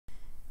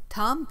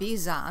Tom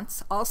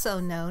Biesanz, also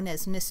known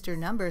as Mr.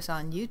 Numbers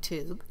on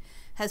YouTube,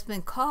 has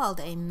been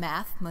called a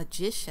math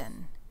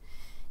magician.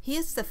 He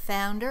is the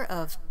founder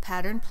of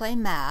Pattern Play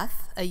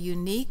Math, a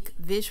unique,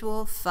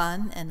 visual,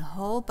 fun, and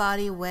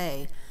whole-body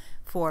way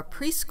for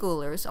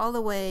preschoolers all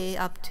the way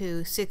up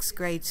to 6th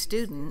grade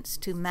students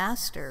to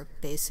master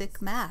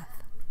basic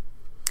math.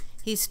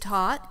 He's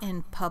taught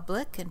in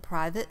public and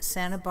private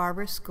Santa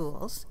Barbara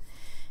schools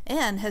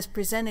and has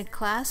presented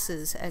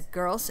classes at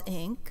Girls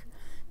Inc.,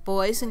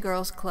 Boys and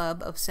Girls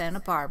Club of Santa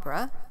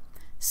Barbara,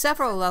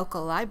 several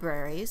local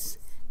libraries,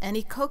 and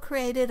he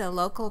co-created a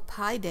local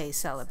Pi Day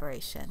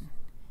celebration.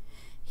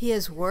 He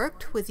has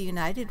worked with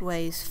United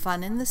Way's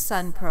Fun in the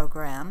Sun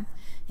program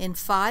in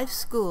 5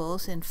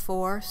 schools in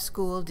 4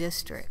 school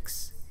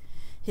districts.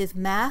 His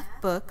math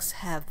books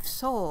have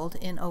sold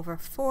in over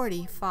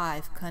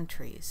 45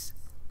 countries.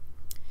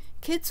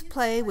 Kids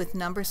play with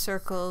number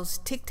circles,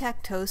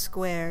 tic-tac-toe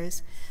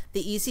squares,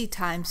 the easy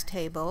times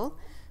table,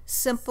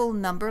 simple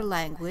number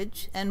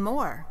language, and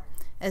more,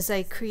 as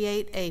they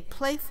create a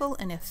playful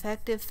and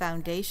effective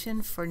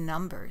foundation for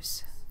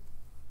numbers.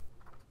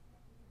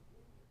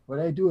 What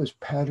I do is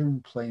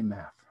pattern play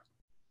math.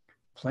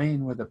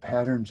 Playing with the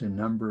patterns and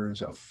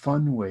numbers is a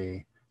fun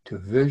way to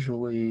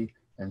visually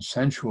and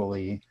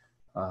sensually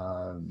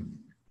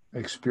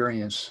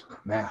experience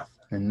math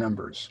and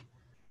numbers.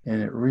 And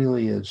it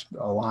really is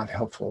a lot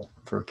helpful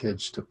for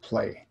kids to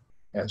play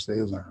as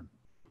they learn.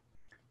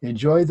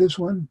 Enjoy this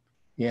one,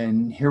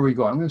 and here we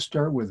go. I'm going to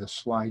start with a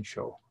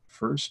slideshow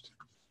first.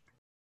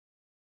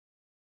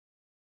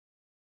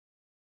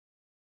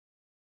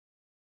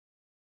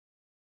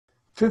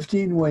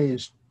 "15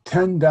 ways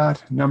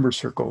 10-dot number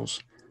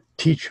circles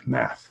teach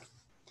math."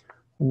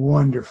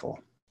 Wonderful.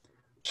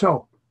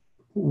 So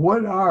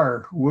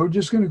we're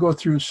just going to go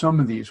through some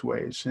of these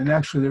ways, and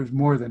actually there's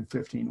more than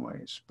 15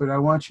 ways, but I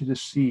want you to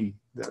see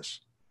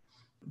this.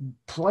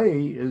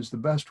 Play is the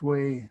best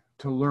way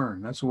to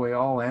learn. That's the way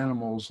all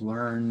animals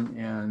learn,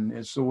 and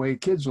it's the way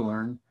kids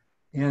learn.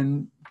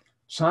 And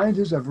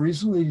scientists have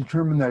recently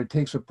determined that it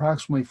takes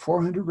approximately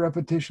 400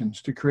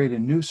 repetitions to create a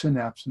new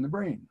synapse in the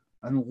brain,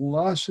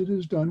 unless it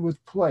is done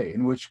with play,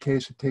 in which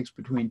case it takes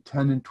between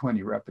 10 and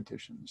 20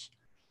 repetitions.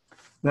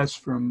 That's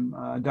from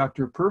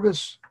Dr.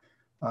 Purvis,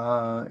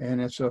 and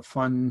it's a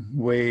fun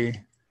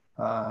way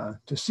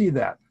to see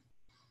that.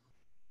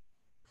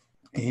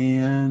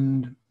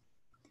 And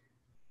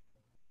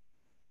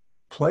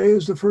play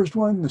is the first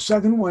one. The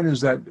second one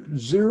is that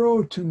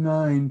 0 to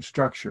 9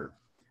 structure.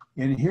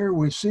 And here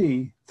we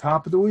see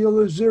top of the wheel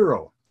is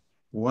 0.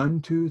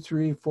 1, 2,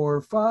 3,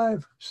 4,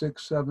 5,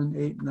 6, 7,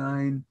 8,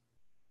 9.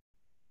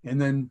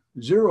 And then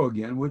 0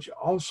 again, which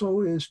also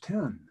is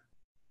 10.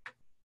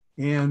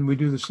 And we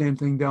do the same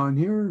thing down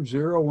here.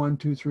 0, 1,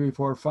 2, 3,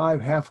 4,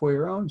 5, halfway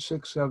around,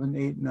 6, 7,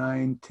 8,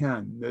 9,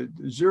 10.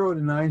 The 0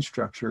 to 9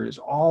 structure is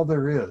all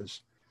there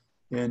is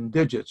in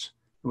digits.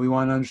 We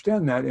want to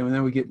understand that, and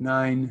then we get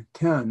 9,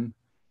 10,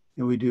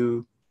 and we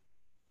do,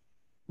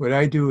 what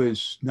I do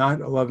is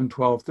not 11,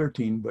 12,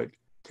 13, but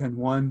 10,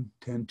 1,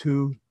 10,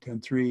 2, 10,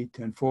 3,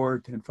 10, 4,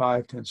 10,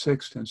 5, 10,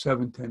 6, 10,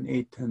 7, 10,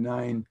 8, 10,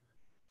 9,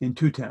 in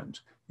 2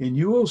 tens. And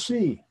you will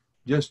see,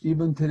 just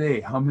even today,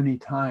 how many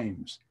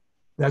times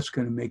that's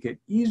going to make it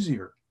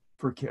easier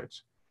for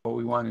kids. What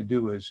we want to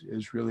do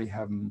is really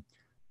have them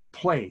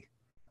play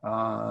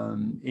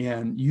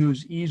and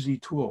use easy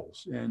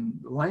tools. And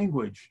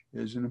language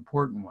is an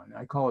important one.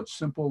 I call it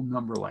simple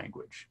number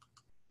language.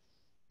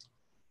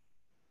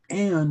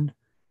 And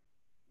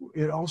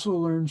it also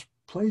learns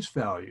place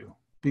value,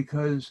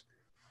 because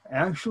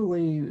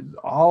actually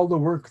all the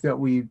work that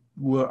we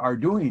are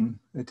doing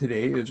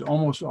today is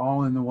almost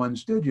all in the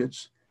ones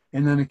digits.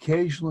 And then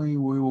occasionally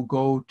we will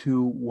go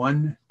to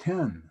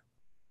 110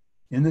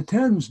 in the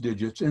tens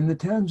digits, and the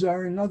tens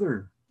are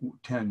another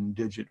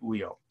 10-digit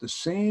wheel. The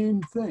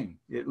same thing.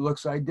 It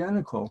looks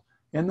identical.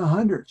 And the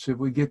hundreds, if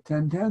we get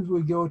 10 tens,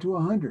 we go to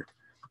 100.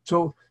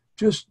 So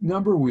just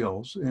number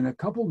wheels and a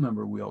couple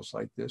number wheels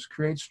like this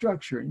create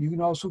structure. And you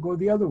can also go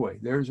the other way.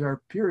 There's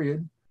our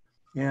period,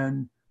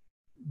 and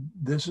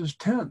this is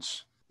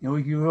tenths, and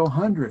we can go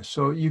hundredths.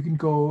 So you can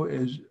go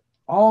as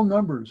all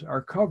numbers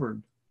are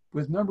covered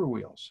with number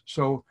wheels.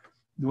 So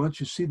once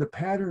you see the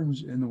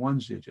patterns in the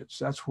ones digits,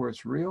 that's where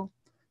it's real.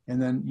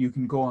 And then you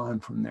can go on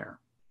from there.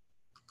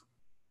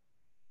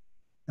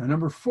 Now,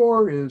 number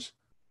 4 is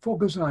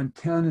focus on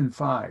 10 and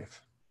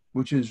 5,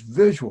 which is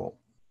visual,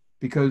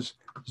 because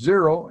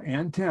 0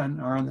 and 10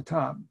 are on the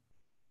top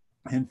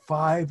and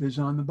 5 is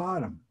on the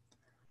bottom.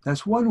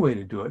 That's one way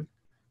to do it.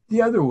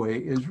 The other way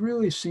is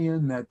really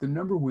seeing that the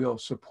number wheel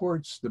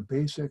supports the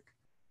basic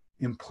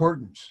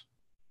importance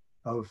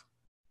of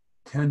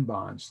 10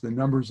 bonds, the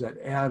numbers that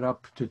add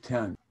up to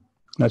 10.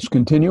 Let's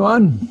continue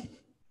on.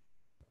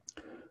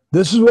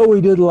 This is what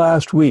we did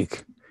last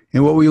week.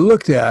 And what we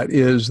looked at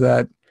is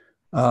that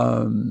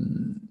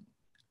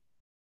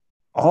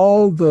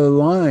all the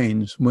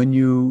lines, when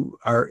you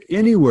are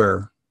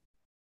anywhere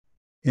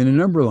in a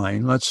number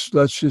line, let's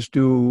just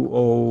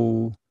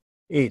do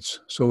 8s.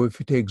 So if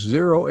you take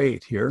 0,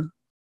 8 here,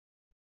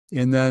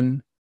 and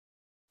then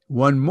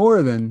 1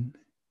 more than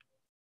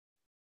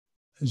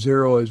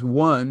 0 is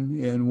 1,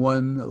 and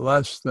 1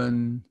 less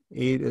than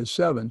 8 is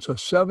 7. So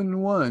 7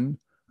 and 1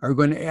 are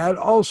going to add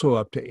also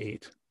up to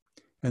 8.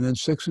 And then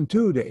 6 and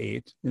 2 to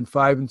 8, and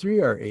 5 and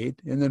 3 are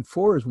 8, and then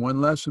 4 is 1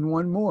 less and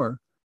 1 more.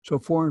 So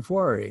 4 and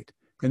 4 are 8.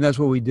 And that's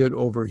what we did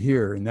over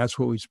here, and that's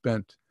what we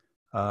spent,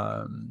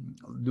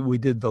 we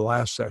did the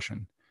last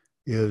session,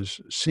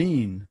 is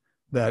seeing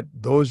that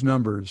those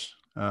numbers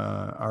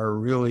are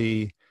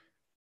really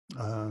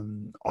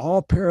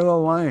all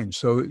parallel lines.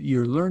 So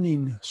you're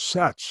learning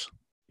sets,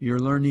 you're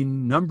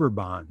learning number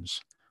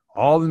bonds.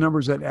 All the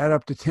numbers that add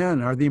up to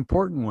 10 are the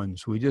important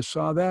ones. We just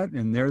saw that,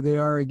 and there they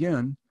are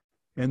again.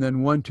 And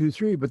then 1, 2,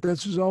 3. But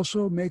this is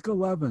also make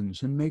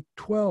 11s and make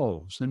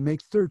 12s and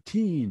make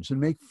 13s and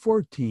make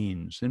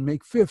 14s and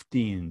make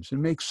 15s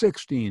and make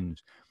 16s.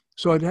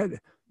 So it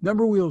had,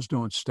 number wheels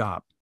don't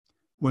stop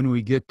when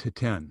we get to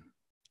 10.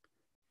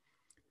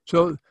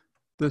 So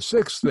the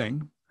sixth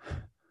thing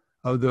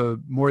of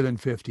the more than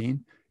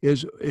 15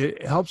 is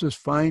it helps us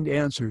find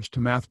answers to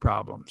math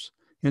problems.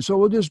 And so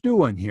we'll just do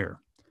one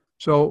here.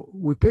 So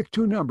we picked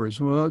two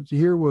numbers. Well,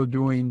 here we're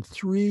doing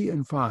 3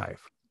 and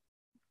 5.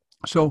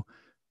 So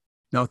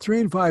now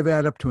 3 and 5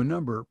 add up to a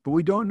number, but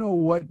we don't know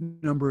what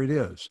number it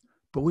is.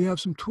 But we have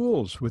some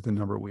tools with the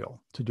number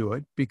wheel to do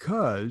it,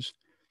 because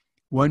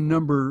one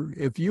number,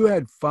 if you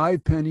had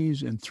 5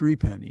 pennies and 3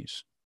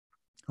 pennies,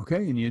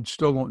 okay, and you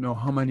still don't know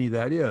how many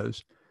that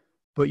is,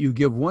 but you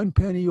give 1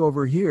 penny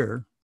over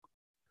here,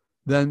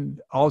 then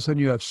all of a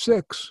sudden you have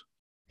 6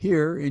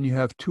 here and you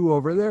have 2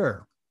 over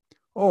there.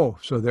 Oh,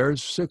 so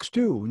there's 6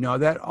 too. Now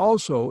that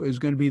also is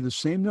going to be the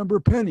same number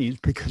of pennies,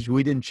 because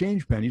we didn't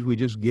change pennies. We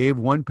just gave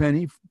 1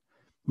 penny.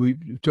 We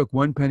took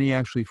 1 penny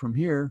actually from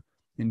here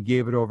and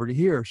gave it over to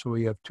here. So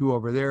we have 2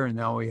 over there, and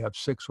now we have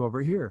 6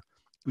 over here.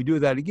 We do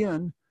that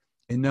again,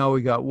 and now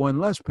we got 1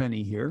 less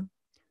penny here,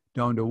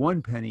 down to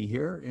 1 penny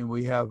here, and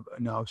we have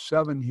now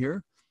 7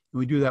 here. And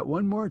we do that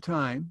one more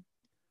time,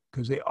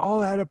 because they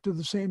all add up to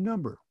the same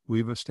number.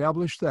 We've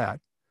established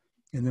that.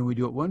 And then we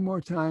do it one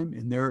more time,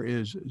 and there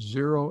is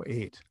 0,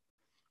 8.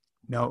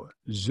 Now,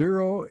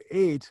 0,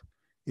 8,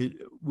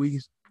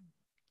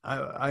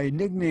 I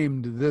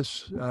nicknamed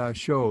this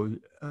show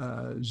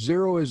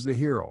 0 is the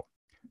hero,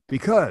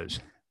 because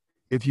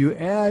if you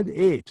add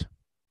 8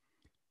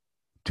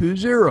 to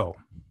 0,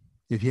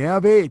 if you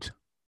have 8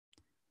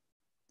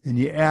 and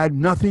you add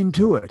nothing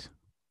to it,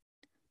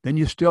 then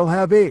you still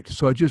have 8.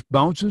 So it just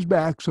bounces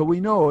back. So we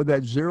know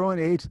that 0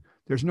 and 8,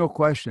 there's no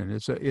question.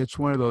 It's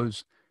one of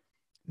those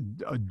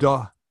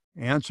duh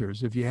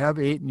answers. If you have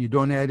 8 and you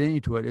don't add any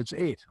to it, it's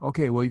 8.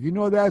 Okay, well, if you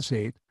know that's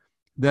 8,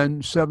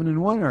 then 7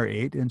 and 1 are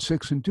 8, and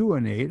 6 and 2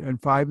 are 8,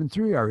 and 5 and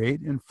 3 are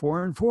 8, and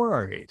 4 and 4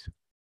 are 8.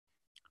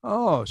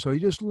 Oh, so you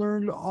just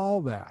learned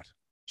all that.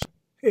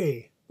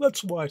 Hey,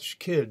 let's watch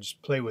kids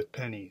play with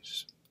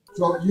pennies.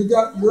 So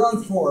you're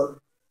on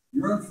 4,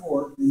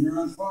 and you're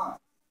on 5.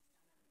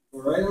 So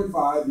right on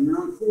 5, and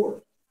you're on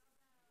 4.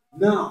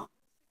 Now,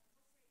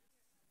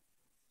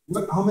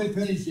 how many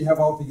pennies do you have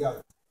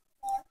altogether?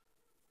 4.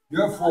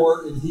 You have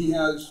 4, and he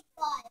has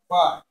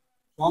 5.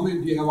 So how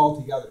many do you have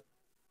altogether?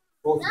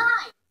 Both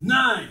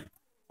 9.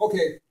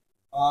 Okay.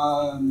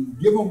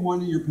 Give him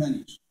one of your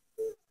pennies.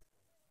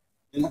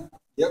 And,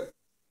 yep.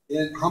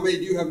 And how many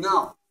do you have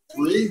now?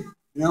 3.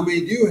 And how many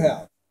do you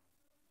have?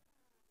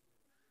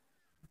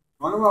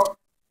 Count them up. How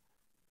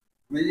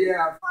many do you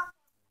have?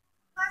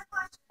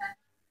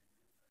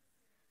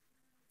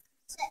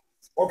 6.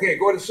 Okay,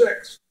 go to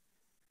 6.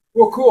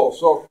 Well, cool.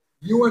 So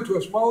you went to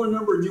a smaller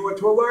number and you went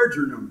to a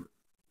larger number.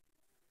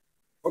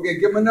 Okay,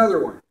 give him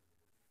another one.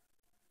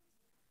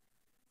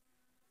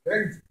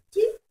 Okay.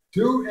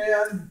 2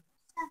 and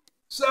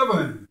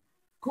 7.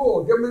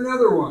 Cool. Give him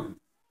another one.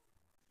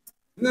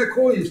 Isn't that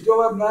cool? You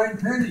still have 9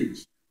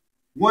 pennies.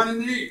 1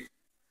 and 8.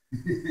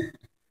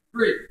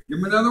 Great. Give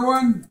him another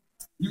one.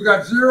 You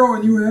got 0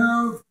 and you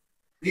have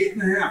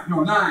 8.5.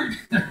 No, 9.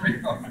 There we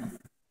go.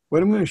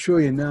 What I'm going to show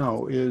you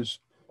now is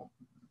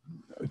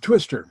a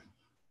twister.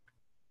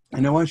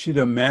 And I want you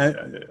to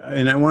imagine,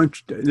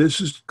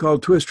 this is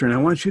called Twister, and I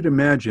want you to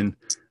imagine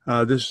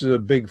this is a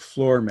big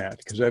floor mat,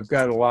 because I've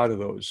got a lot of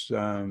those.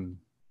 And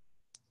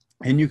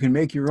you can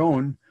make your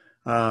own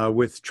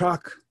with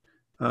chalk.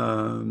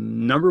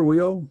 Number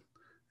wheel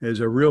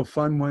is a real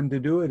fun one to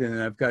do it, and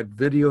I've got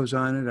videos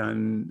on it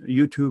on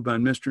YouTube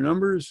on Mr.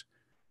 Numbers.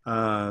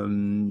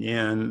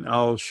 And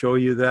I'll show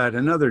you that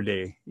another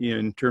day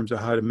in terms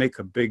of how to make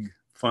a big,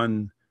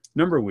 fun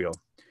number wheel.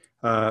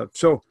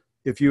 So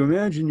if you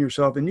imagine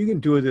yourself, and you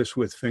can do this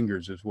with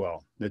fingers as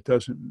well. It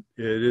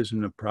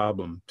isn't a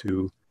problem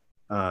to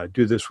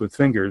do this with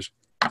fingers.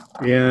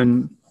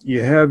 And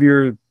you have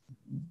your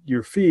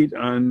feet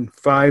on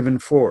 5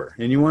 and 4,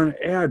 and you want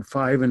to add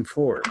 5 and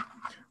 4.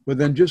 Well,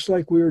 then just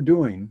like we were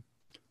doing,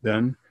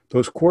 then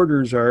those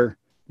quarters are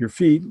your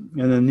feet,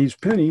 and then these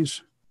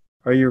pennies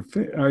are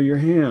your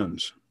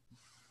hands.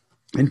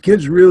 And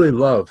kids really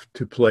love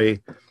to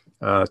play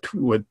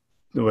what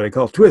I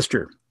call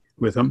twister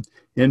with them.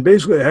 And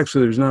basically,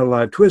 actually, there's not a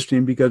lot of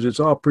twisting, because it's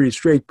all pretty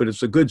straight, but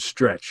it's a good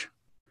stretch.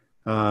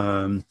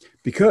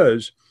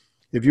 Because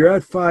if you're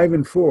at 5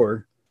 and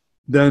 4,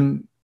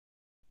 then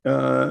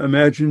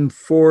imagine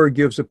 4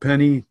 gives a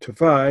penny to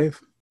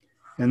 5,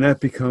 and that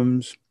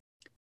becomes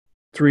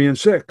 3 and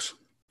 6.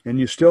 And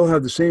you still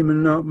have the same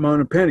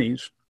amount of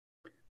pennies.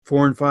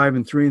 4 and 5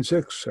 and 3 and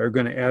 6 are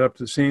going to add up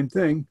to the same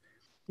thing.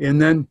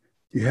 And then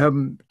you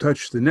haven't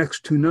touched the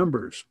next two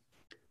numbers.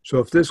 So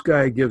if this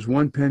guy gives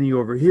 1 penny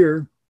over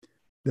here,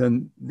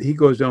 then he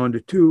goes down to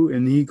 2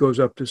 and he goes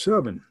up to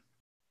 7.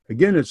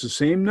 Again, it's the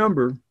same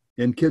number,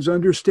 and kids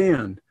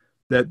understand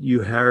that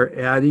you are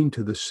adding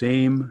to the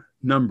same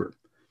number.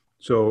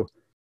 So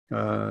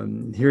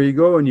here you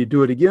go, and you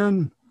do it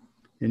again,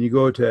 and you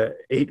go to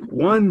 8,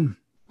 1,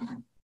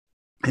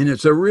 and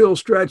it's a real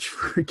stretch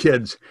for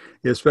kids,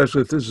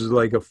 especially if this is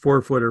like a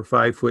 4-foot or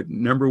 5-foot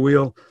number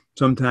wheel.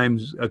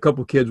 Sometimes a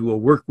couple kids will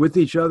work with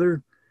each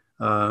other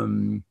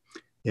and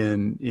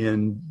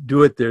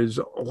do it. There's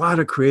a lot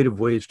of creative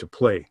ways to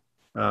play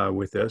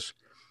with this.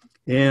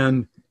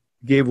 And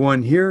gave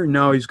 1 here.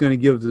 Now he's going to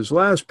give this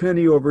last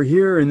penny over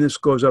here, and this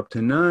goes up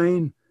to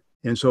 9.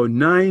 And so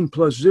 9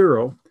 plus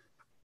 0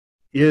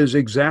 is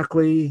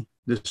exactly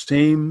the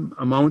same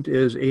amount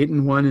as 8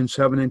 and 1 and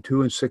 7 and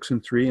 2 and 6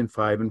 and 3 and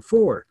 5 and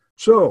 4.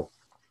 So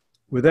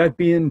with that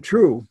being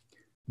true,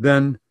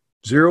 then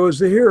 0 is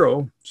the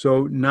hero.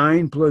 So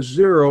 9 plus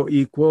 0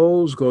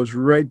 equals, goes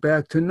right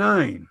back to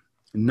 9.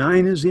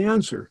 9 is the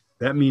answer.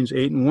 That means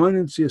 8 and 1,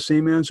 it's the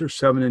same answer.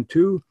 7 and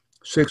 2,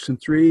 6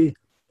 and 3,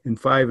 and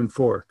 5 and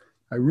 4.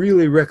 I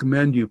really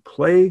recommend you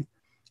play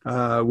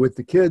with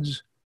the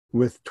kids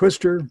with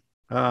Twister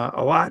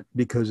a lot,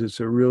 because it's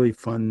a really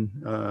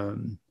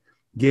fun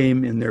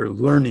game, and they're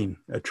learning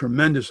a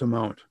tremendous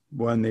amount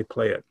when they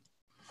play it.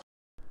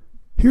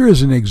 Here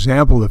is an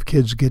example of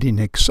kids getting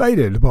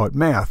excited about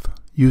math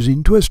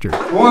using Twister.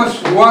 Who wants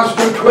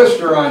to do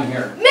Twister on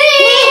here? Me!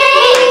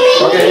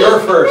 Okay,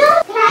 you're first.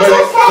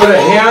 Put a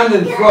hand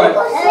and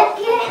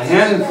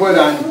foot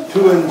on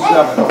 2 and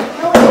 7.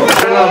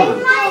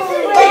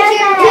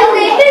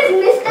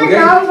 Okay,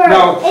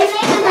 now,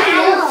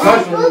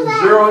 touch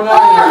 0, 9,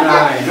 or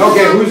 9.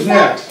 Okay, who's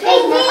next?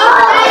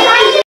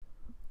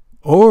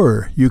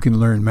 Or you can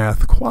learn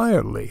math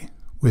quietly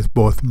with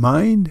both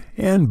mind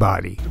and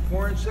body.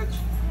 4 and 6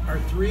 are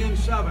 3 and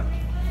 7.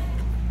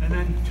 And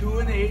then 2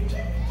 and 8,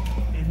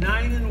 and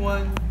 9 and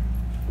 1,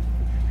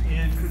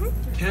 and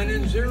 10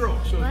 and 0.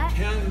 So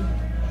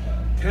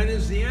 10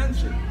 is the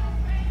answer.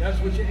 That's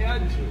what you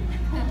add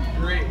to.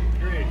 Great,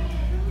 great.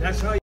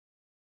 That's how you...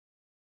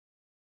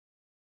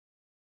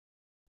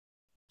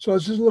 So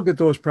let's just look at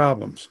those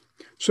problems.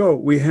 So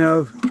we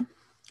have,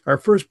 our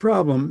first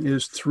problem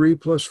is 3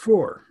 plus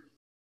 4.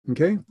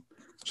 Okay?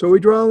 So we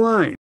draw a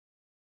line.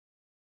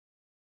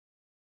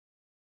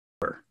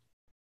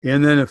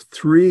 And then if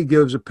 3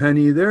 gives a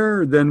penny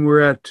there, then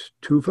we're at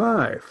 2,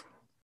 5.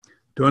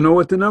 Don't know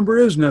what the number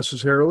is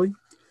necessarily,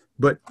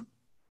 but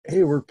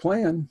hey, we're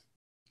playing.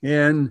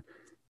 And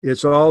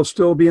it's all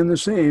still being the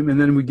same. And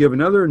then we give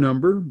another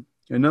number,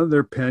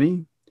 another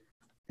penny,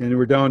 and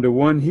we're down to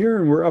 1 here,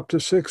 and we're up to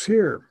 6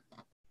 here.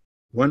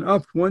 1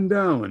 up, 1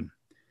 down.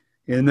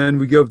 And then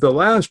we give the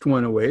last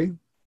one away,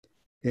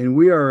 and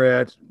we are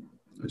at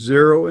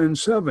 0 and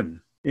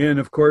 7. And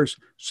of course,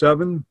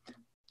 7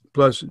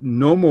 plus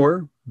no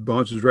more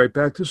bounces right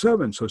back to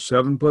 7. So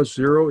 7 plus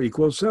 0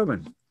 equals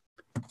 7.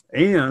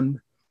 And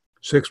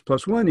 6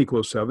 plus 1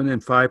 equals 7,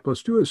 and 5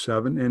 plus 2 is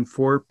 7, and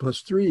 4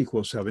 plus 3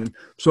 equals 7.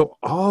 So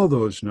all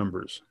those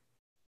numbers,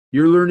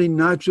 you're learning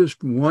not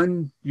just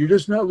one, you're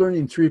just not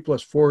learning 3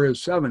 plus 4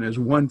 is 7 as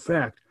one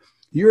fact.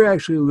 You're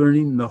actually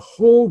learning the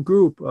whole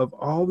group of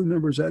all the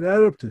numbers that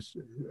add up to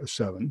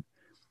 7.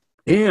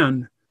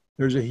 And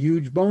there's a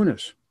huge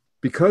bonus.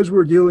 Because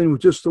we're dealing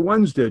with just the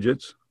ones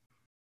digits,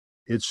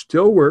 it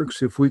still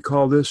works if we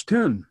call this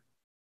 10.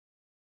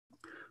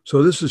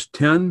 So this is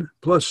 10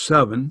 plus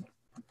 7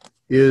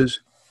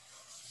 is,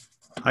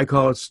 I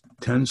call it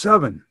 10,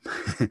 7.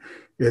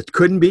 It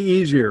couldn't be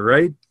easier,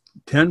 right?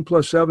 10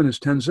 plus 7 is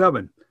 10,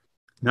 7.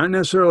 Not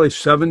necessarily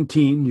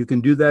 17. You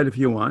can do that if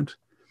you want.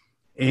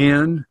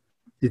 And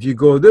if you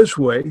go this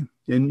way,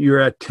 and you're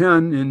at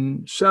 10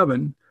 and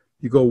 7,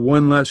 you go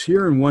 1 less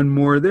here and 1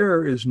 more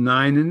there is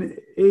 9 and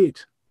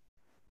 8.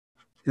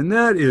 And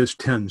that is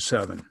 10,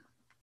 7.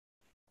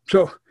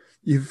 So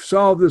you've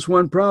solved this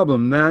one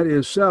problem, that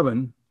is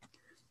 7,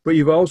 but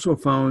you've also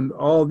found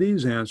all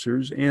these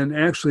answers, and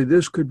actually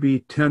this could be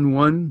 10,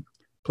 1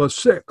 plus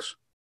 6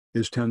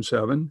 is 10,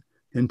 7,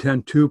 and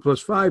 10, 2 plus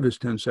 5 is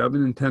 10,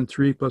 7, and 10,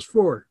 3 plus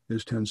 4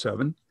 is 10,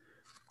 7.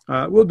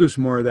 We'll do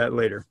some more of that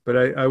later, but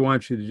I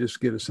want you to just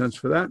get a sense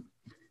for that.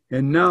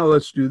 And now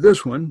let's do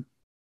this one.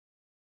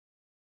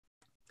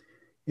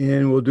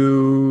 And we'll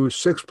do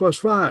 6 plus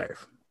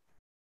 5.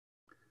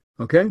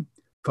 Okay?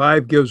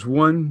 5 gives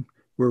 1.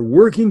 We're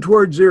working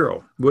toward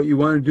 0. What you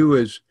want to do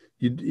is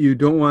you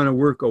don't want to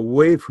work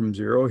away from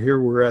 0. Here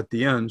we're at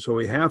the end, so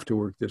we have to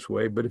work this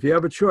way. But if you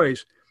have a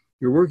choice,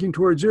 you're working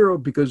toward 0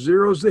 because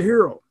 0 is the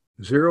hero.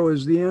 0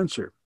 is the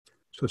answer.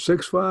 So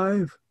 6,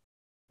 5,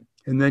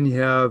 and then you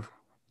have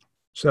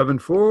 7,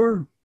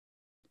 4,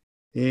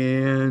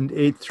 and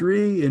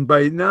 8-3. And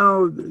by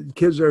now,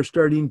 kids are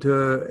starting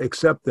to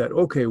accept that,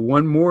 okay,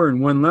 one more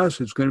and one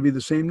less, it's going to be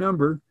the same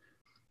number.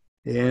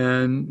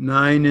 And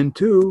 9 and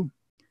 2,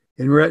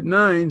 and we're at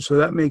 9, so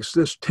that makes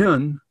this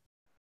 10,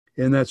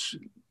 and that's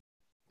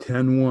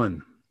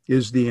 10-1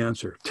 is the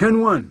answer.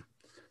 10-1,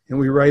 and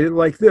we write it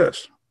like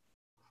this.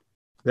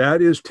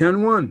 That is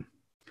 10-1.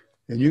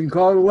 And you can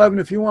call it 11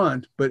 if you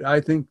want, but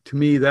I think, to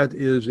me, that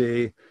is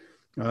a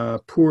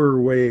poor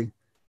way.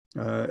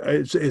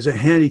 It's a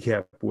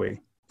handicap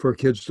way for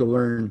kids to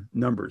learn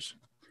numbers.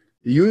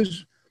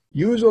 Use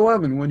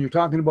 11 when you're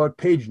talking about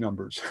page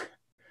numbers,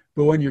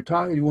 but when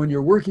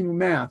you're working with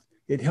math,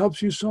 it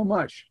helps you so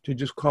much to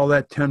just call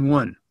that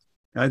 10-1.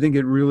 I think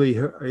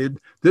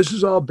this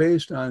is all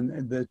based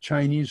on the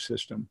Chinese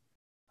system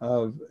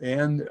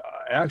and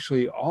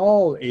actually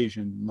all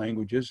Asian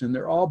languages, and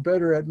they're all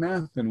better at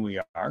math than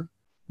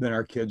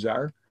our kids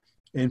are.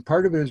 And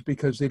part of it is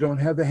because they don't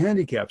have the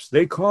handicaps.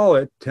 They call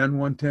it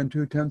 10-1,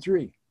 10-2,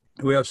 10-3.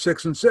 We have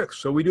 6 and 6,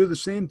 so we do the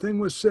same thing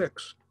with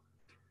 6.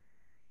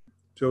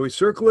 So we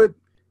circle it,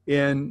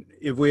 and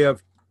if we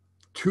have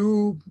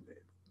 2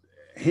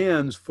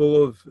 hands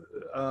full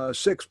of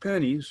 6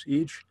 pennies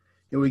each,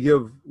 and we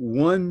give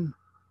 1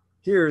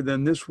 here,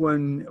 then this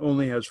one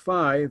only has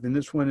 5, and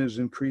this one is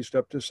increased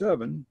up to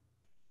 7.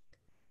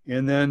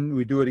 And then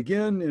we do it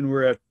again, and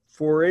we're at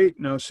 4-8.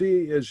 Now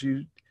see,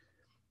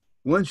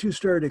 once you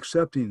start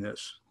accepting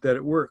this, that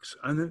it works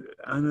on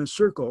a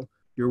circle,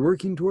 you're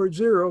working towards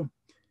 0,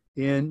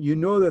 and you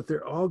know that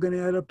they're all going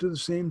to add up to the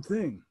same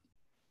thing.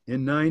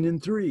 And 9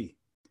 and 3,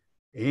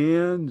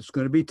 and it's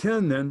going to be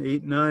 10 then.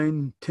 8,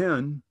 9,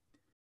 10,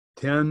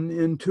 10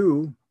 and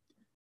 2,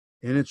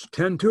 and it's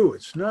 10-2.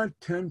 It's not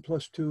 10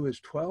 plus 2 is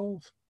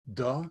 12.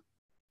 Duh.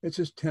 It's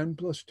just 10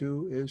 plus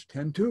 2 is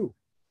 10-2.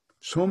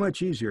 So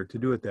much easier to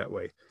do it that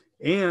way.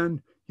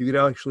 And you could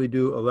actually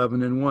do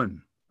 11 and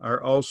 1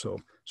 are also.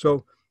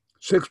 So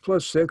 6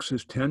 plus 6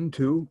 is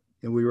 10-2,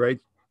 and we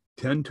write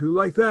 10-2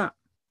 like that.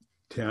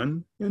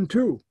 10 and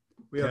 2.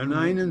 We have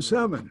 9 and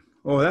 7.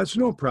 Oh, that's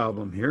no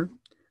problem here.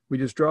 We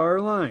just draw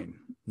our line.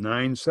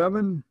 9,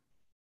 7.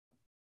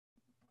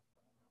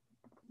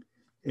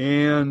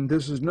 And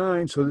this is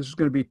 9, so this is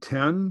going to be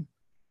 10.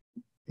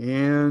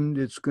 And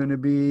it's going to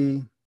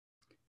be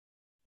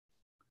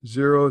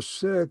 0,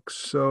 6,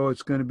 so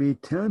it's going to be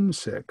 10,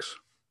 6.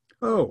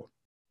 Oh,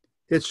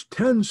 it's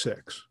 10,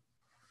 6.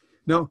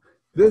 Now,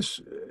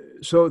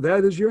 so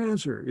that is your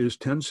answer, is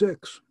 10,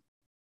 6.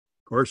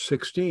 Or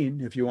 16,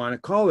 if you want to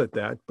call it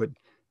that, but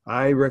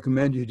I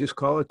recommend you just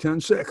call it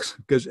 10, 6,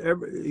 because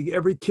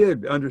every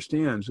kid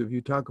understands if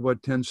you talk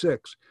about 10,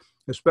 6,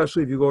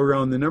 especially if you go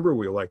around the number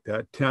wheel like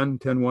that, 10,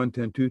 10, 1,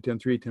 10, 2, 10,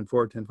 3, 10,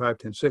 4, 10, 5,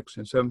 10, 6,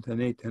 10, 7,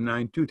 10, 8, 10,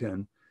 9, 2,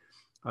 10.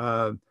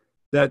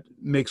 That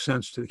makes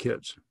sense to the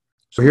kids.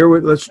 So here,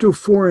 let's do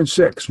 4 and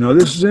 6. Now,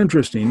 this is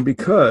interesting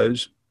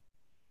because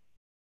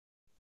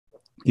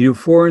you do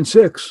 4 and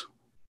 6,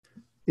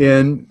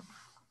 and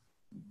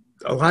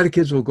a lot of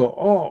kids will go,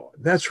 oh,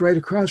 that's right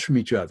across from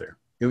each other.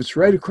 If it's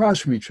right across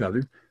from each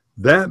other,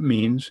 that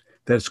means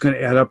that it's going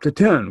to add up to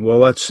 10. Well,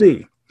 let's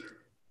see.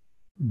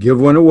 Give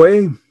 1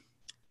 away,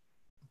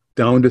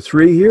 down to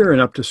 3 here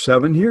and up to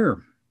 7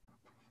 here.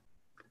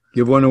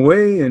 Give 1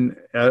 away and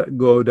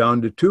go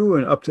down to 2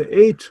 and up to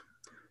 8,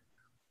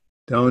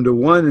 down to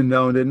 1 and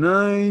down to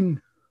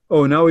 9.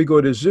 Oh, now we go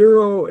to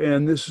 0,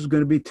 and this is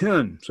going to be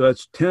 10. So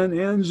that's 10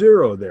 and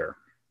 0 there.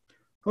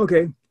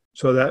 Okay,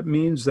 so that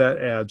means that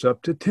adds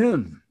up to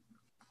 10.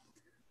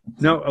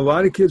 Now, a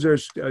lot of kids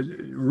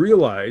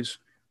realize,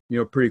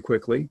 pretty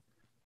quickly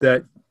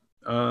that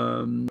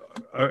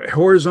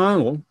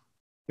horizontal,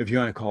 if you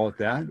want to call it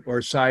that,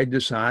 or side to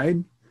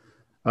side,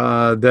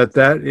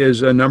 that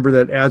is a number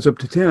that adds up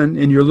to 10,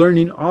 and you're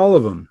learning all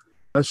of them.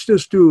 Let's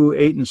just do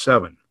 8 and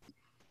 7.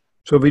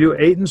 So if we do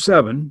 8 and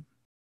 7,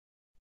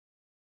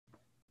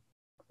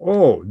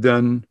 oh,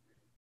 then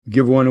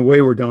give 1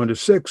 away, we're down to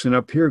 6, and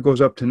up here it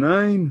goes up to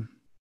 9.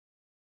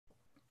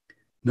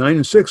 9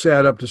 and 6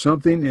 add up to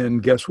something,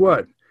 and guess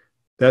what?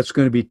 That's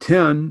going to be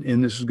 10,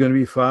 and this is going to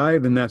be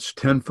 5, and that's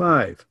 10,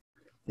 5.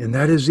 And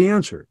that is the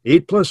answer.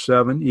 8 plus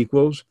 7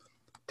 equals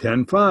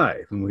 10,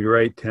 5. And we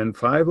write 10,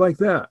 5 like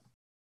that.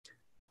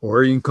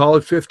 Or you can call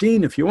it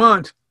 15 if you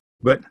want,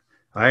 but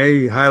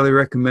I highly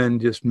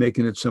recommend just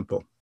making it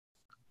simple.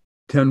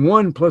 10,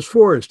 1 plus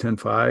 4 is 10,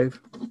 5.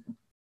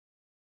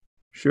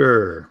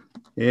 Sure.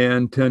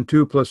 And 10,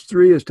 2 plus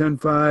 3 is 10,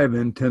 5,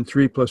 and 10,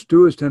 3 plus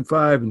 2 is 10,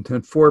 5, and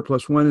 10, 4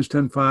 plus 1 is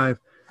 10, 5.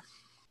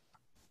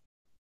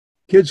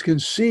 Kids can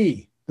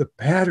see the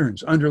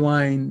patterns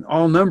underlying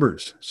all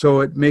numbers,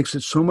 so it makes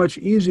it so much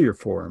easier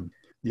for them,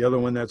 the other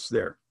one that's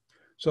there.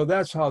 So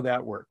that's how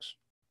that works.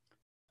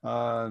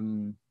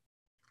 And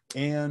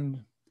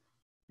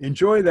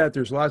enjoy that.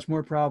 There's lots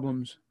more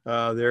problems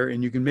there,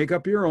 and you can make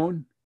up your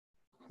own.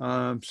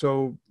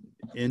 So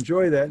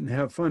enjoy that and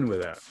have fun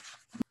with that.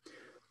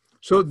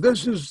 So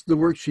this is the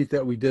worksheet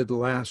that we did the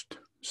last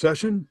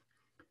session.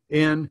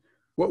 And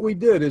what we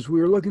did is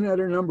we were looking at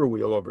our number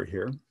wheel over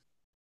here.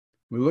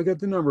 We look at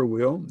the number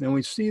wheel and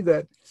we see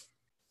that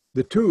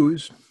the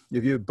 2's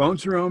if you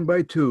bounce around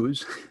by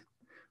twos,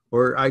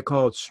 or I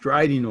call it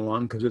striding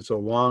along because it's a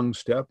long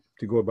step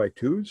to go by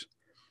twos,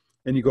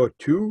 and you go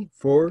 2,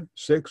 4,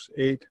 6,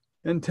 8,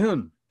 and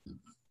 10.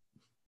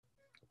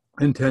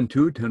 And 10,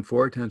 2, 10,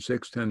 4, 10,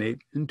 6, 10, 8,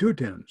 and 2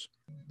 tens.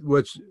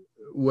 What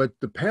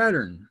the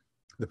pattern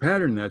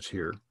that's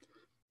here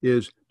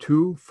is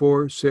 2,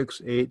 4,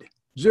 6, 8,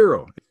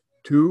 0.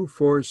 2,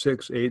 4,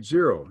 6, 8,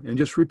 0. And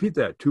just repeat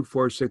that, 2,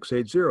 4, 6,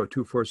 8, 0,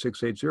 2, 4,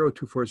 6, 8, 0,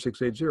 2, 4,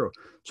 6, 8, 0.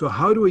 So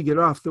how do we get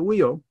off the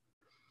wheel?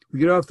 We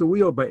get off the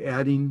wheel by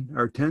adding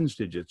our tens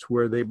digits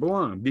where they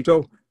belong.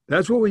 So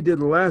that's what we did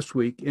last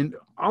week. And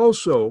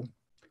also,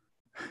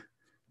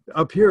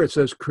 up here it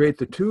says create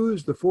the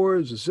 2s, the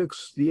 4s, the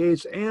 6s, the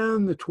 8s,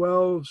 and the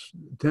 12s,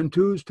 10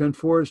 2s, 10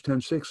 4s, 10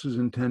 6s,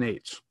 and 10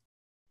 8s.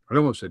 I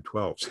almost said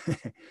 12s.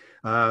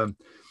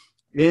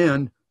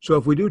 And so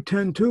if we do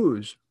 10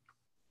 2s,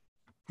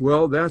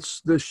 well,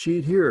 that's the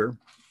sheet here.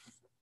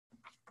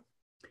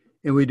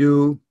 And we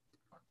do,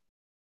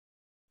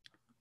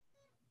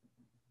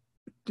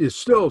 it's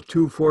still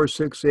 2, 4,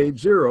 6, 8,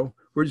 0.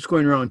 We're just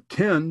going around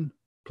 10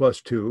 plus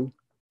 2,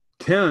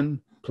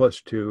 10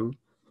 plus 2,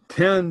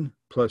 10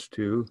 plus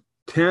 2,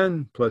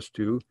 10 plus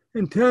 2,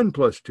 and 10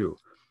 plus 2.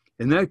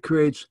 And that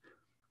creates,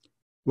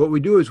 what we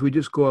do is we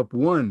just go up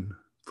 1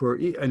 for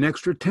an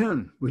extra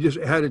 10. We just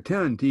add a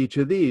 10 to each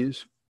of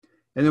these.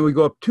 And then we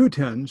go up 2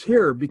 10s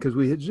here because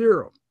we hit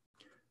 0.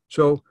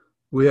 So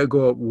we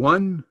go up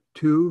 1,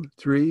 2,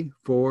 3,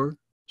 4,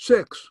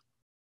 6.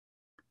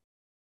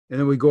 And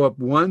then we go up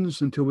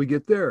 1s until we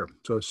get there.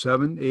 So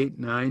 7, 8,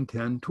 9,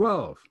 10,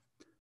 12,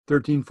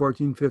 13,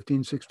 14,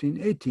 15,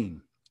 16,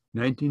 18,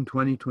 19,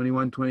 20,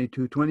 21,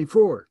 22,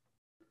 24.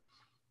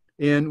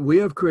 And we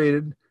have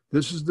created,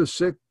 this is the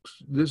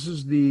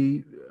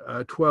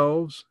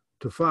 12s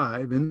to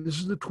 5, and this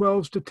is the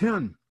 12s to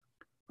 10.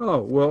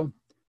 Oh, well,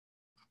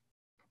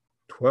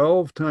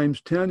 12 times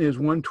 10 is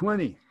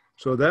 120.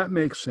 So that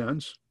makes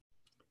sense.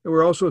 And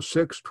we're also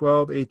 6,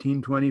 12,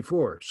 18,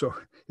 24. So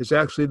it's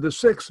actually the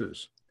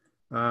 6s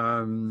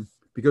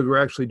because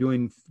we're actually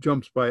doing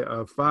jumps by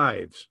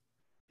 5s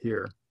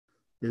here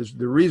is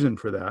the reason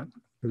for that,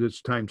 because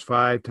it's times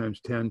 5, times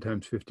 10,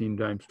 times 15,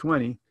 times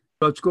 20.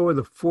 Let's go with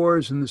the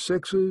 4s and the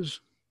 6s.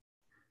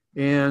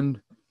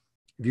 And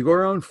if you go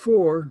around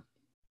 4,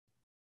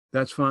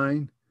 that's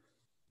fine.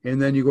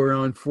 And then you go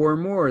around 4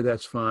 more,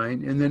 that's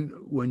fine. And then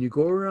when you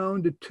go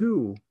around to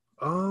 2,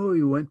 oh,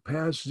 you went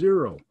past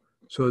 0.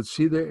 So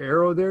see the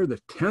arrow there? The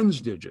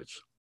tens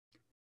digits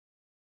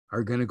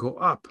are going to go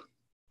up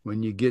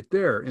when you get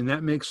there. And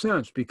that makes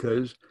sense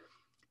because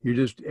you're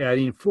just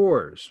adding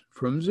 4s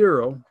from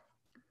 0,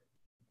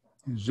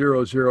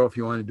 0, 0 if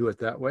you want to do it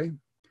that way.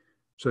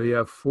 So you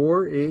have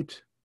 4,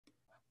 8,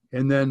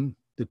 and then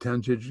the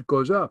tens digit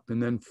goes up.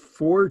 And then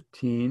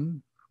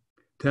 14,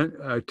 10,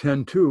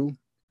 2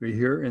 right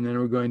here. And then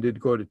we're going to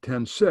go to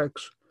 10,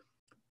 6.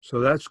 So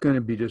that's going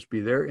to just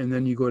be there. And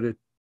then you go to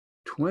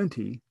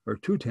 20 or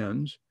 2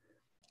 10s.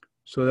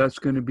 So that's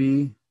going to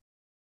be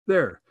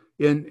there.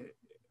 And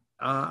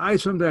I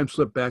sometimes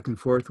slip back and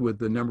forth with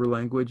the number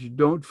language.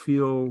 Don't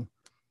feel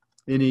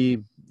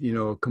any,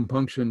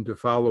 compunction to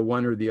follow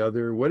one or the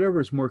other.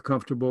 Whatever is more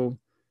comfortable,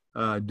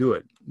 do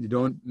it. You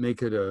don't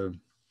make it a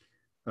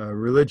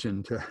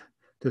religion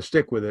to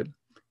stick with it.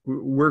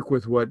 Work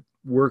with what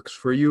works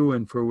for you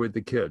and with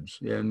the kids,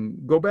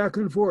 and go back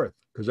and forth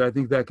because I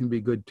think that can be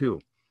good too.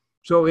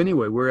 So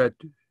anyway, we're at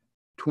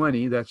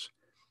 20. That's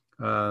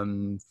 5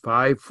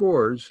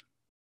 4s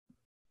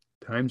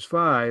times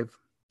 5.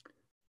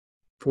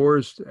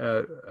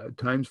 4s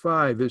times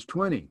 5 is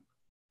 20.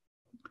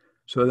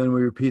 So then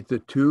we repeat the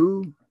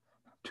 2,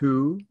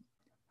 2,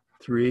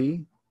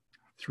 3,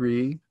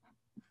 3,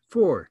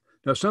 4.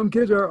 Now some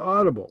kids are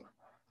audible,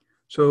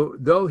 so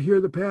they'll hear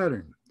the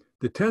pattern.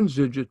 The tens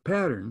digit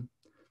pattern,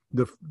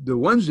 the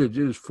ones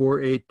digit is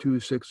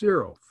 48260,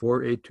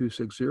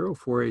 48260,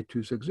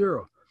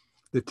 48260.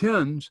 The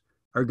tens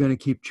are going to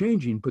keep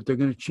changing, but they're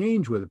going to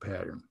change with a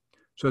pattern.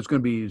 So it's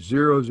going to be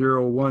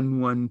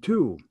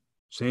 00112.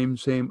 Same,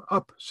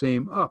 up,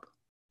 same, up.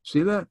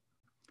 See that?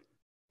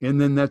 And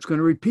then that's going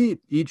to repeat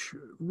each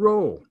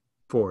row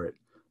for it.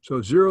 So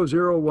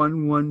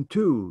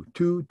 00112,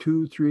 2,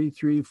 2, 3,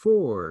 3,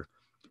 4,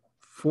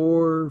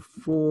 4,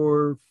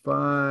 4,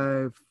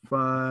 5,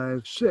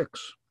 5,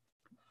 6,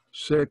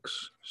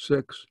 6,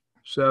 6,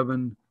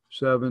 7,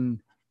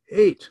 7,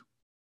 8.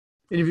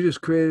 And if you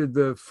just created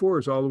the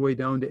 4s all the way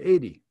down to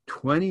 80,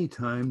 20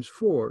 times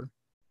 4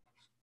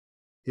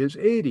 is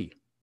 80.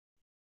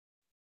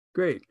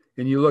 Great.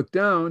 And you look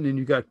down and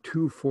you got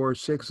 2, 4,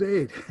 6,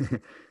 8.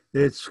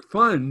 It's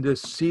fun to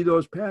see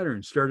those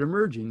patterns start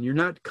emerging. You're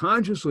not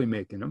consciously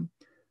making them,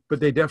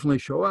 but they definitely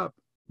show up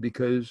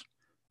because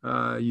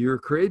you're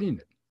creating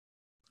it.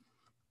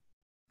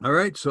 All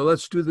right, so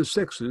let's do the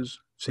 6s.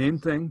 Same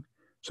thing.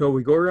 So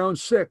we go around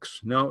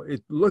 6. Now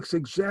it looks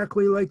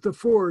exactly like the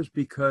 4s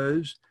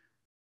because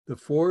the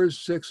 4s,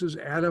 6s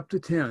add up to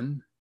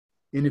 10.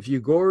 And if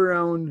you go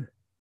around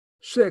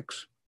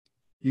 6,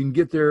 you can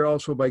get there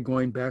also by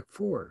going back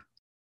 4.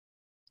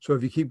 So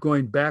if you keep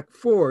going back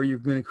 4, you're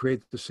going to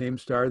create the same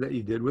star that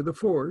you did with the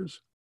 4s.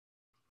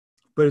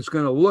 But it's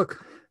going to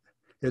look,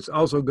 it's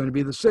also going to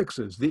be the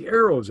 6s. The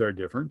arrows are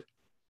different,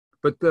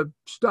 but the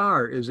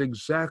star is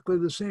exactly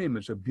the same.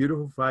 It's a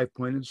beautiful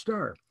 5-pointed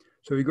star.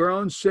 So if you go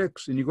around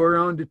 6 and you go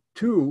around to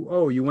 2,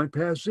 oh, you went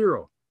past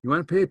 0. You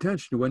want to pay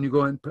attention to when you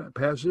go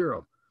past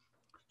 0.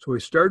 So we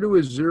started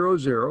with 0,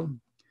 0.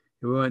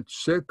 We went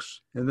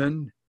 6 and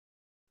then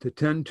to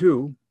 10,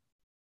 2.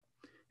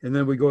 And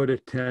then we go to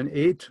 10,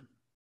 8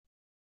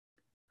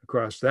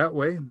 across that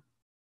way.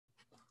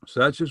 So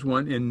that's just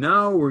 1. And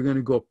now we're going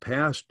to go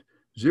past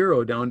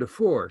 0 down to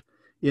 4.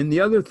 And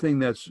the other thing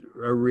that's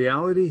a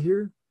reality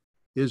here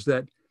is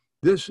that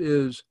this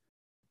is,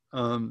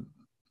 the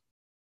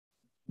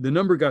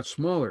number got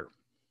smaller.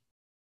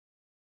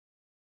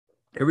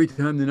 Every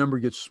time the number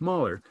gets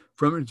smaller,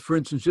 for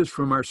instance, just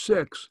from our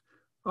 6,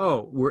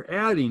 oh, we're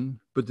adding,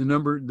 but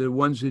the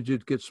 1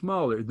 digit gets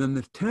smaller. Then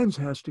the 10s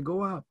has to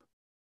go up.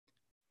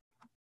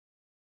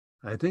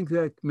 I think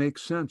that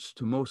makes sense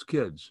to most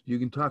kids. You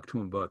can talk to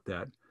them about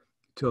that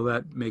till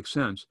that makes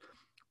sense.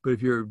 But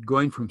if you're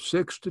going from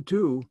 6 to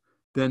 2,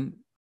 then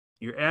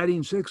you're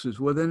adding 6s.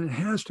 Well, then it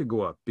has to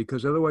go up,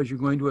 because otherwise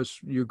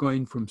you're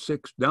going from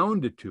 6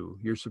 down to 2.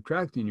 You're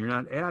subtracting, you're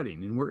not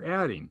adding, and we're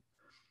adding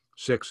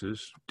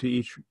 6s to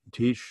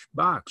each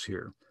box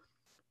here.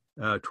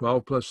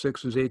 12 plus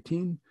 6 is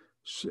 18.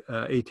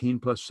 18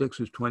 plus 6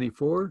 is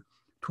 24.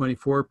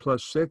 24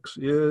 plus 6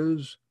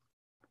 is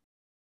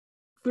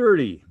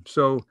 30.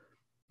 So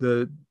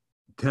the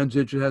 10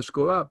 digit has to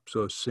go up.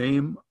 So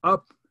same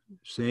up,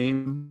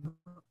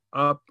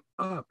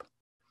 up.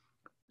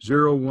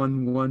 0,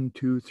 1, 1,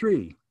 2,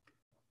 3.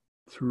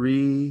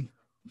 3,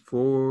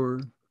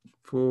 4,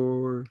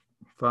 4,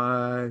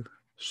 5,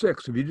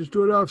 6. If you just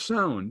do it off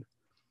sound,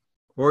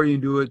 or you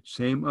can do it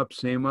same up,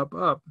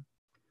 up.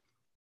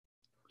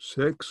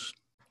 6,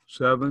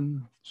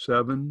 7,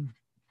 7,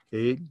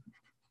 8,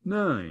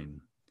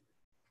 9.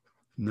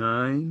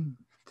 9,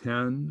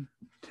 10,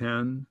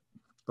 10,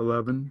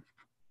 11,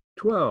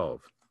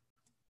 12.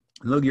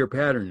 And look, your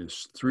pattern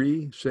is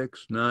 3,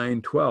 6,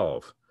 9,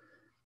 12.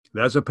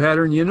 That's a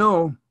pattern you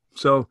know,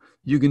 so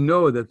you can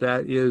know that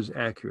that is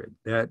accurate.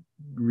 That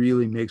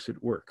really makes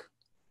it work.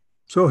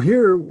 So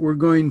here we're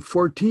going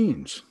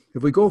 14s.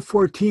 If we go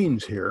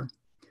 14s here,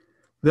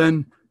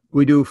 then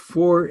we do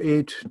 4,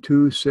 8,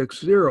 2, 6,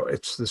 0.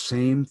 It's the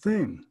same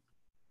thing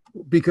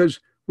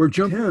because we're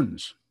jumping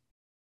 10s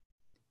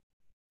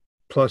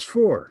plus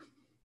 4.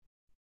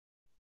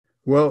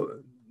 Well,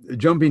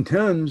 jumping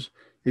 10s,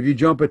 if you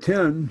jump a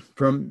 10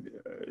 from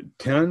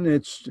 10,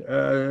 it's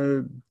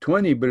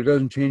 20, but it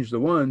doesn't change the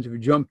ones. If you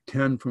jump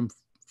 10 from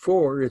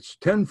 4, it's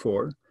 10,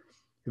 4.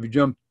 If you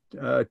jump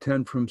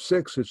 10 from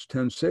 6, it's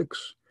 10,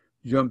 6.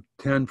 You jump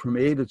 10 from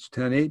 8, it's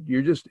 10, 8.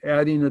 You're just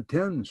adding the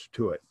 10s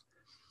to it.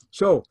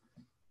 So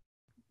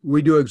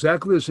we do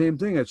exactly the same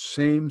thing. It's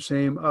same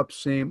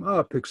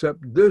up,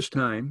 except this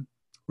time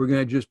we're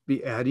going to just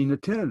be adding a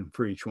 10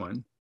 for each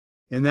one.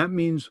 And that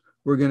means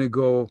we're going to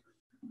go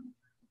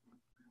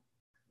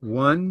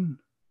 1,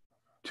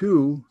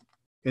 2,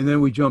 and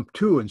then we jump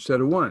 2 instead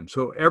of 1.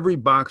 So every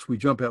box we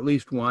jump at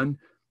least 1,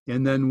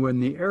 and then when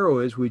the arrow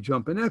is, we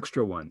jump an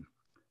extra 1.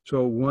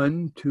 So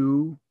 1,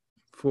 2,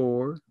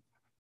 4,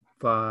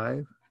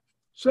 5,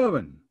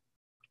 7.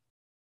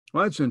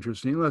 Well, that's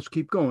interesting. Let's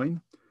keep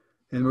going.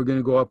 And we're going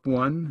to go up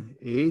 1,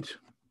 8,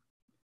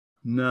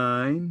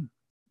 9, and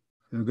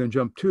we're going to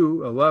jump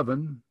 2,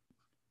 11,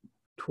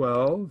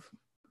 12,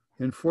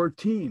 and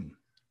 14.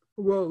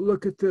 Well,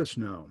 look at this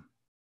now.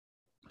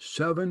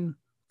 7,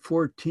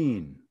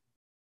 14.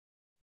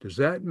 Does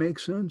that make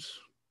sense?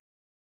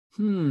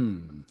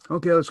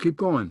 Okay, let's keep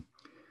going.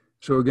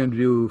 So we're going to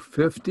do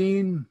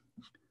 15,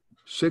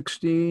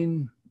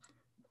 16,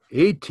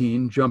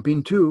 18,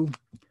 jumping 2,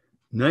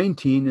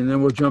 19, and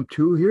then we'll jump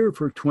 2 here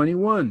for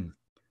 21.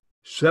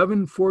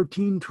 7,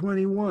 14,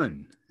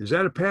 21. Is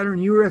that a pattern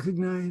you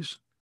recognize?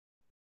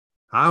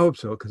 I hope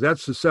so, because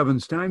that's the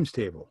 7s times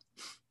table.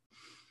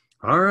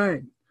 All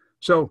right.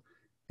 So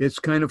it's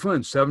kind of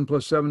fun. 7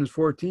 plus 7 is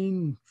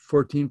 14.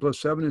 14 plus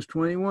 7 is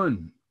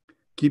 21.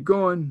 Keep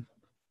going.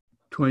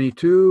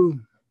 22,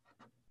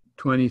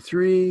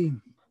 23,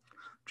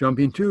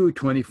 jumping 2,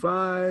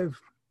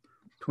 25,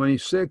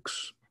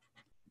 26,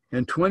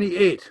 and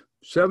 28.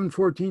 7,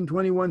 14,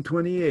 21,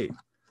 28.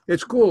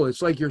 It's cool.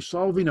 It's like you're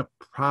solving a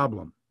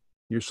problem.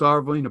 You're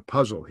solving a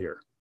puzzle here.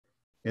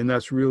 And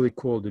that's really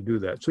cool to do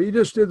that. So you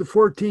just did the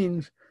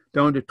 14s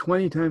down to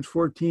 20 times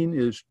 14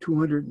 is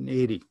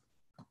 280.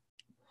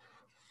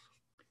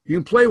 You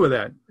can play with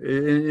that.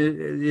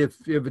 If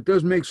it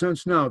doesn't make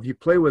sense now, if you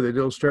play with it,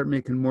 it'll start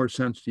making more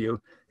sense to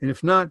you. And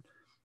if not,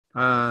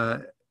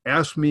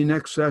 ask me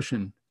next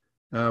session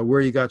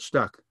where you got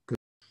stuck.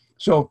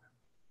 So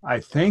I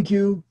thank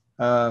you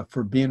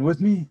for being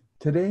with me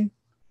today.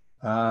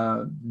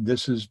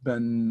 This has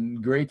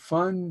been great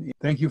fun.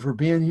 Thank you for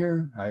being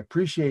here. I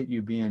appreciate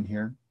you being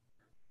here.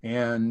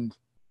 And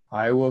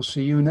I will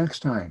see you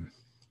next time.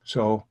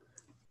 So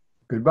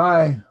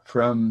goodbye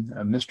from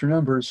Mr.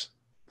 Numbers.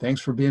 Thanks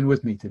for being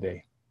with me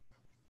today.